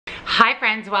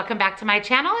friends, welcome back to my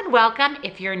channel and welcome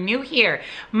if you're new here.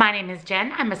 My name is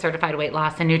Jen. I'm a certified weight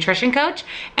loss and nutrition coach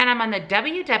and I'm on the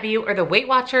WW or the Weight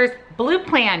Watchers Blue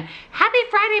Plan. Happy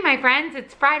Friday, my friends.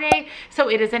 It's Friday, so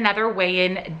it is another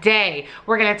weigh-in day.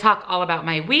 We're gonna talk all about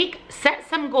my week, set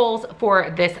some goals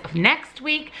for this next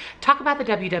week, talk about the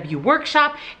WW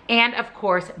workshop, and of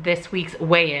course, this week's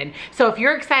weigh-in. So if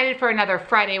you're excited for another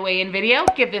Friday weigh-in video,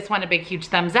 give this one a big, huge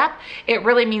thumbs up. It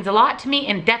really means a lot to me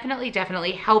and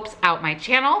definitely helps out my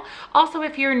channel. Also,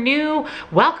 if you're new,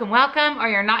 welcome, or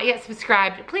you're not yet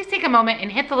subscribed, please take a moment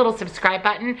and hit the little subscribe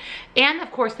button and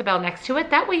of course the bell next to it.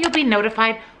 That way you'll be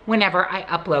notified whenever I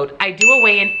upload. I do a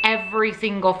weigh-in every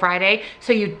single Friday,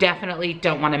 so you definitely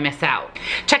don't want to miss out.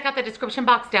 Check out the description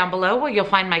box down below where you'll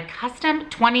find my custom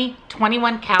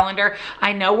 2021 calendar.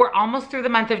 I know we're almost through the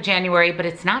month of January, but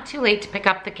it's not too late to pick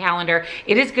up the calendar.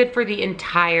 It is good for the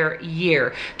entire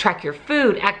year. Track your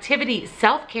food, activity,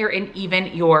 self-care, and even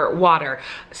your water.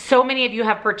 So many of you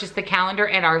have purchased the calendar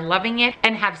and are loving it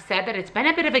and have said that it's been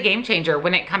a bit of a game changer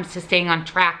when it comes to staying on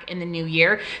track in the new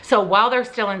year. So while they're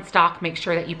still in stock, make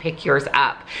sure that you pick yours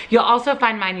up. You'll also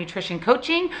find my nutrition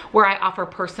coaching where I offer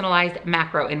personalized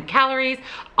macro and calories.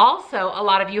 Also, a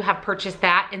lot of you have purchased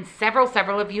that and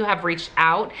several of you have reached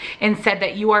out and said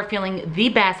that you are feeling the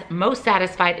best, most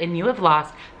satisfied, and you have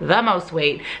lost the most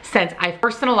weight since I've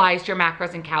personalized your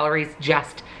macros and calories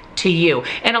just to you.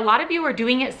 And a lot of you are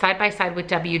doing it side by side with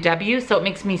WW, so it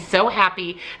makes me so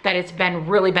happy that it's been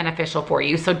really beneficial for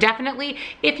you. So definitely,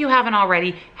 if you haven't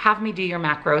already, have me do your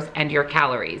macros and your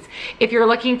calories. If you're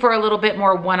looking for a little bit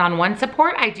more one-on-one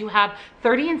support, I do have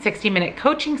 30 and 60-minute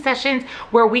coaching sessions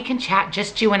where we can chat,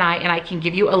 just you and I can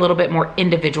give you a little bit more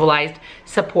individualized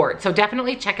support. So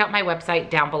definitely check out my website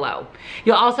down below.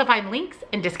 You'll also find links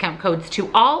and discount codes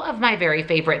to all of my very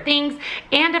favorite things,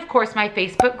 and of course my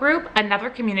Facebook group, another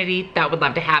community that would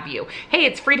love to have you. Hey,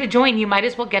 it's free to join. You might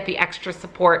as well get the extra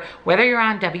support whether you're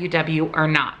on WW or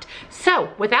not. So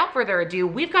without further ado,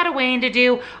 we've got a weigh-in to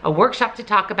do, a workshop to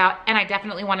talk about, and I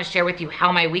definitely want to share with you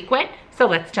how my week went. So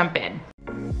let's jump in.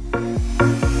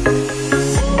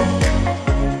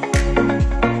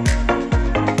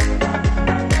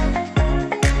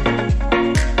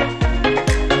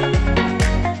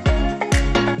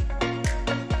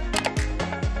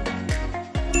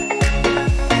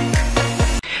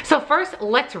 First,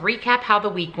 let's recap how the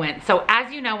week went. So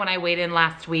as you know, when I weighed in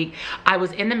last week, I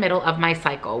was in the middle of my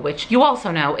cycle, which you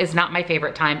also know is not my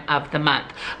favorite time of the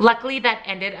month. Luckily, that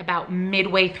ended about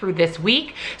midway through this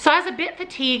week. So I was a bit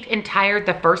fatigued and tired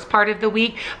the first part of the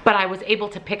week, but I was able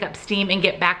to pick up steam and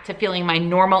get back to feeling my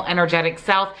normal energetic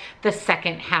self the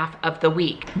second half of the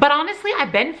week. But honestly,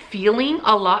 I've been feeling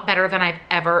a lot better than I've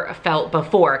ever felt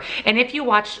before. And if you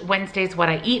watched Wednesday's What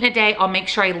I Eat in a Day, I'll make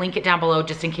sure I link it down below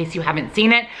just in case you haven't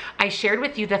seen it. I shared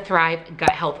with you the THRYVE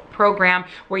Gut Health program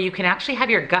where you can actually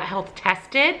have your gut health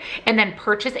tested and then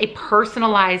purchase a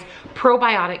personalized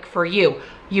probiotic for you.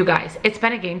 You guys, it's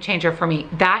been a game changer for me.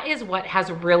 That is what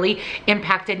has really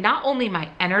impacted not only my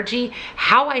energy,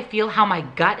 how I feel, how my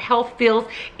gut health feels.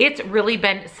 It's really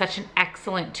been such an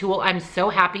excellent tool. I'm so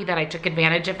happy that I took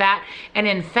advantage of that. And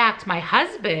in fact, my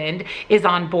husband is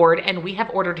on board and we have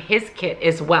ordered his kit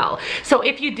as well. So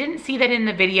if you didn't see that in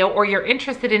the video or you're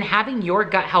interested in having your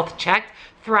gut health checked,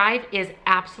 THRYVE is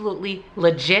absolutely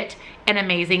legit and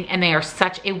amazing, and they are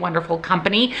such a wonderful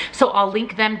company. So I'll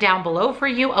link them down below for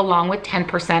you along with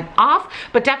 10% off.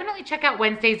 But definitely check out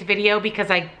Wednesday's video because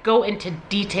I go into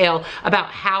detail about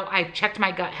how I checked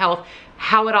my gut health,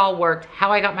 how it all worked,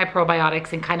 how I got my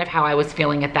probiotics, and kind of how I was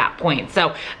feeling at that point.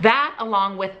 So that,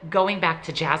 along with going back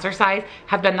to jazzercise,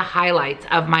 have been the highlights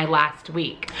of my last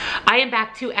week. I am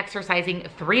back to exercising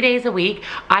 3 days a week.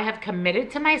 I have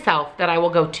committed to myself that I will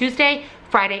go Tuesday,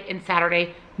 Friday, and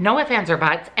Saturday, no ifs, ands, or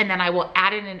buts, and then I will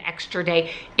add in an extra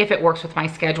day if it works with my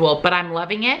schedule. But I'm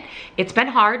loving it. It's been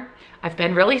hard. I've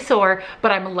been really sore,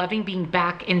 but I'm loving being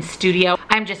back in studio.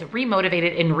 I'm just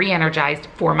re-motivated and re-energized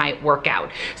for my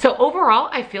workout. So overall,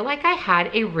 I feel like I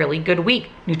had a really good week.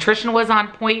 Nutrition was on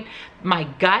point. My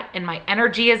gut and my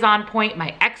energy is on point,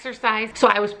 my exercise. So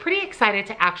I was pretty excited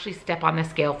to actually step on the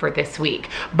scale for this week.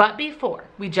 But before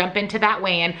we jump into that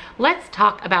weigh-in, let's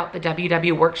talk about the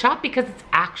WW workshop because it's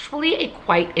actually a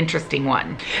quite interesting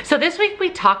one. So this week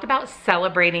we talked about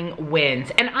celebrating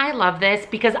wins. And I love this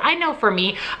because I know for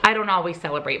me, I don't always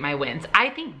celebrate my wins. I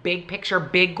think big picture,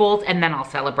 big goals, and then I'll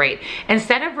celebrate,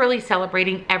 instead of really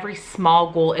celebrating every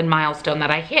small goal and milestone that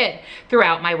I hit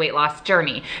throughout my weight loss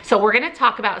journey. So we're gonna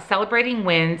talk about celebrating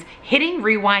wins, hitting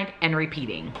rewind, and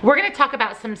repeating. We're gonna talk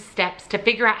about some steps to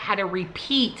figure out how to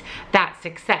repeat that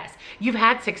success. You've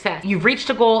had success, you've reached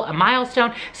a goal, a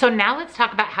milestone, so now let's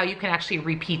talk about how you can actually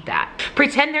repeat that.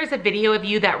 Pretend there's a video of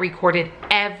you that recorded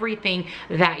everything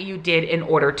that you did in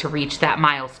order to reach that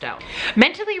milestone.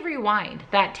 Mentally rewind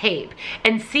that tape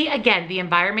and see again the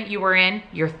environment you were in,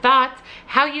 your thoughts,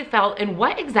 how you felt, and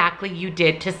what exactly you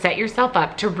did to set yourself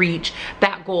up to reach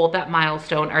that goal, that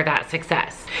milestone, or that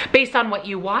success. Based on what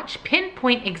you watch,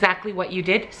 pinpoint exactly what you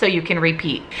did so you can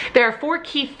repeat. There are 4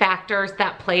 key factors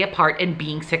that play a part in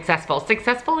being successful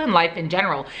in life in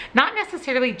general, not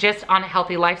necessarily just on a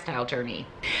healthy lifestyle journey.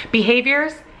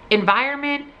 Behaviors,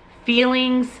 environment,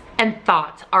 feelings, and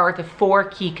thoughts are the 4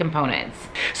 key components.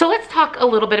 So let's talk a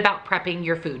little bit about prepping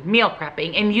your food, meal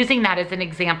prepping, and using that as an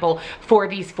example for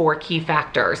these 4 key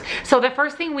factors. So the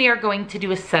first thing we are going to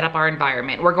do is set up our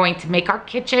environment. We're going to make our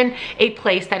kitchen a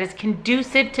place that is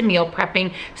conducive to meal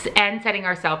prepping and setting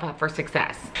ourselves up for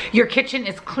success. Your kitchen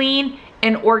is clean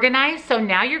and organized, so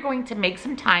now you're going to make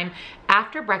some time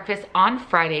after breakfast on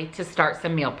Friday to start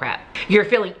some meal prep. You're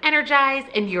feeling energized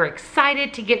and you're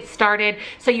excited to get started,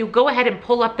 so you go ahead and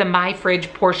pull up the My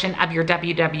Fridge portion of your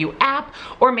WW app,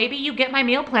 or maybe you get my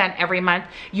meal plan every month.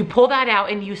 You pull that out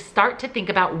and you start to think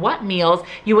about what meals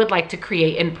you would like to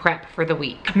create and prep for the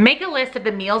week. Make a list of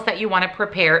the meals that you want to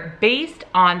prepare based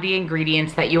on the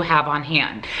ingredients that you have on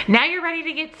hand. Now you're ready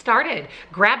to get started.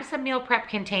 Grab some meal prep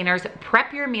containers,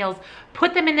 prep your meals,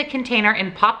 put them in the container,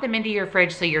 and pop them into your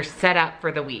fridge so you're set up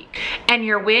for the week. And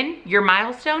your win, your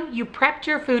milestone, you prepped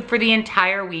your food for the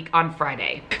entire week on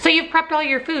Friday. So you've prepped all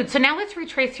your food. So now let's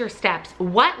retrace your steps.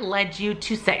 What led you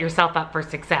to set yourself up for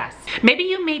success? Maybe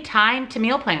you made time to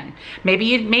meal plan. Maybe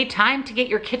you made time to get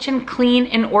your kitchen clean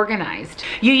and organized.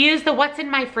 You used the what's in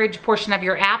my fridge portion of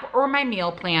your app or my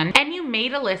meal plan, and you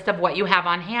made a list of what you have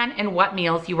on hand and what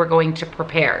meals you were going to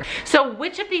prepare. So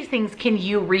which of these things can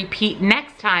you repeat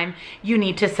next time you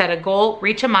need to set a goal,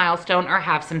 reach a milestone, or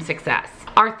have some success?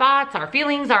 Our thoughts, our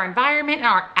feelings, our environment, and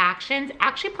our actions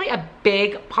actually play a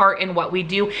big part in what we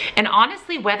do, and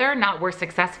honestly, whether or not we're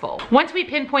successful. Once we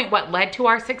pinpoint what led to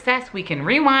our success, we can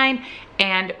rewind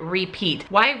and repeat.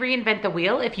 Why reinvent the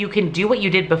wheel if you can do what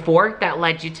you did before that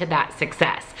led you to that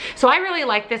success? So I really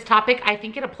like this topic. I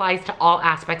think it applies to all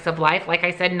aspects of life. Like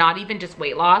I said, not even just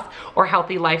weight loss or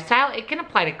healthy lifestyle. It can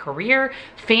apply to career,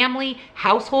 family,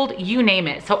 household, you name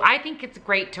it. So I think it's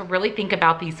great to really think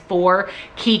about these 4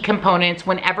 key components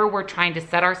whenever we're trying to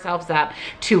set ourselves up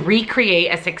to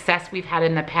recreate a success we've had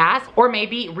in the past, or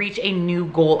maybe reach a new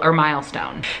goal or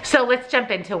milestone. So let's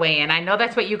jump into weigh-in. I know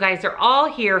that's what you guys are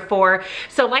all here for.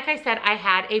 So like I said, I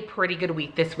had a pretty good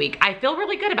week this week. I feel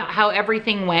really good about how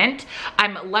everything went.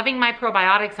 I'm loving my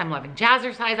probiotics. I'm loving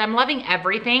jazzercise. I'm loving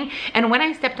everything. And when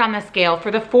I stepped on the scale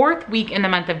for the 4th week in the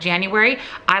month of January,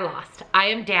 I lost. I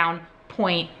am down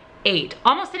 0.8,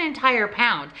 almost an entire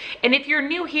pound. And if you're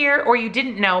new here or you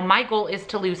didn't know, my goal is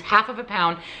to lose half of a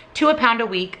pound to a pound a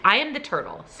week. I am the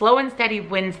turtle. Slow and steady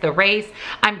wins the race.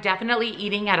 I'm definitely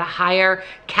eating at a higher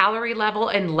calorie level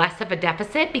and less of a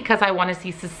deficit because I want to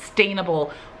see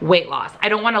sustainable weight loss. I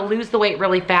don't want to lose the weight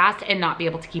really fast and not be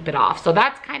able to keep it off. So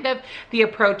that's kind of the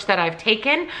approach that I've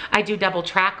taken. I do double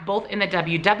track both in the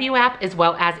WW app as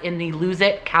well as in the Lose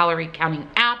It calorie counting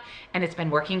app, and it's been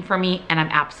working for me and I'm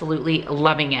absolutely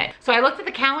loving it. So I looked at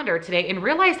the calendar today and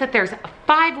realized that there's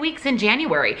 5 weeks in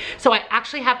January. So I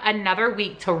actually have another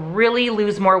week to really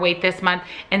lose more weight this month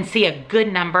and see a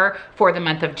good number for the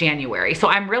month of January. So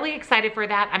I'm really excited for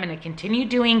that. I'm going to continue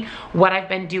doing what I've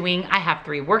been doing. I have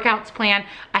 3 workouts planned.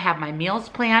 I have my meals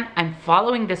planned. I'm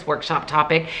following this workshop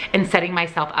topic and setting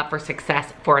myself up for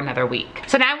success for another week.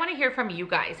 So now I want to hear from you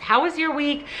guys. How was your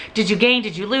week? Did you gain?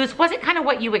 Did you lose? Was it kind of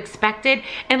what you expected?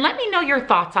 And let me know your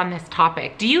thoughts on this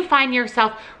topic. Do you find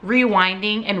yourself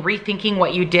rewinding and rethinking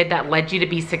what you did that led you to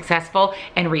be successful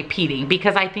and repeating?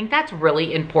 Because I think that's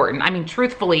really important. I mean,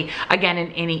 truthfully, again,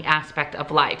 in any aspect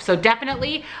of life. So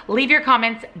definitely leave your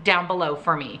comments down below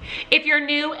for me. If you're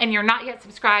new and you're not yet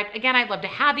subscribed, again, I'd love to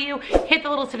have you. Hit the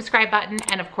little subscribe button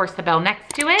and of course the bell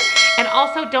next to it. And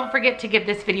also don't forget to give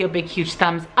this video a big, huge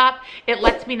thumbs up. It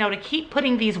lets me know to keep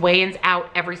putting these weigh-ins out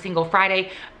every single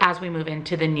Friday as we move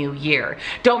into the new year.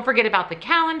 Don't forget about the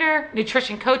calendar,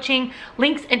 nutrition coaching,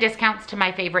 links and discounts to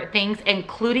my favorite things,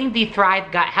 including the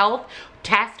Thrive Gut Health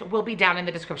test will be down in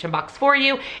the description box for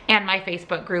you, and my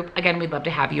Facebook group. Again, we'd love to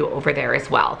have you over there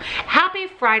as well. Happy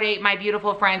Friday, my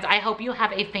beautiful friends. I hope you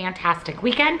have a fantastic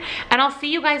weekend, and I'll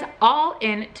see you guys all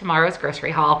in tomorrow's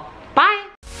grocery haul. Bye.